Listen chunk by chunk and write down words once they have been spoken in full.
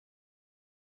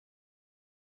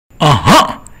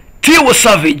Tiwa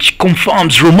Savage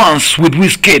confirms romance with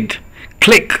Wizkid.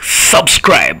 Click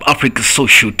subscribe Africa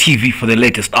Social TV for the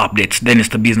latest updates. Then it's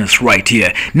the business right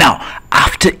here. Now,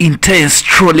 after intense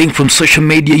trolling from social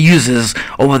media users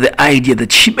over the idea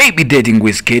that she may be dating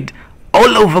Wizkid,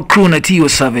 all over crooner Tiwa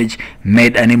Savage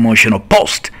made an emotional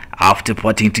post after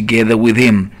partying together with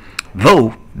him.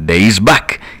 Though days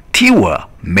back, Tiwa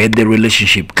made the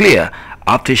relationship clear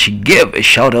after she gave a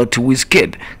shout out to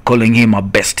Wizkid, calling him a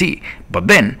bestie. But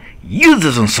then,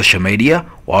 users on social media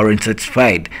weren't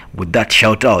satisfied with that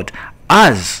shout out,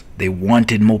 as they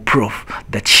wanted more proof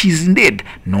that she's indeed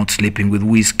not sleeping with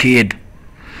Wizkid.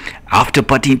 After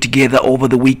partying together over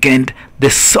the weekend, the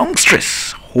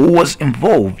songstress, who was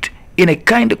involved in a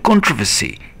kind of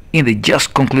controversy in the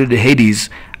just concluded Hades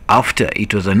after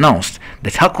it was announced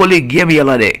that her colleague Yemi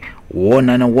Alade won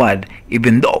an award,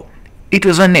 even though it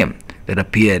was her name that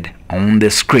appeared on the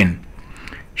screen,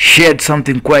 shared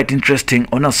something quite interesting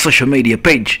on her social media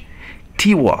page.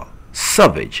 Tiwa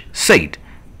Savage said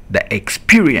the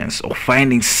experience of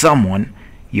finding someone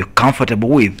you're comfortable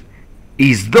with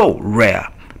is though rare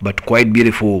but quite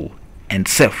beautiful and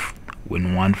safe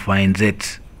when one finds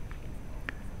it.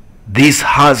 This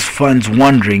has fans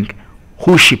wondering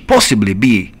who she possibly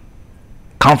be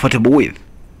comfortable with.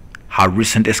 Her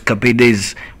recent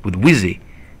escapades with Wizzy,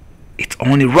 it's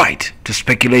only right to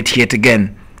speculate yet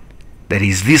again that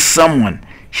is this someone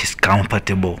she's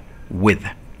comfortable with.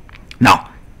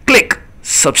 Now, click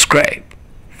subscribe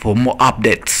for more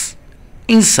updates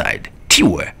inside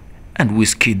Tiwa and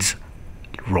Wizkid's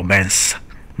romance.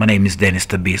 My name is Dennis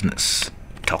the Business.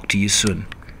 Talk to you soon.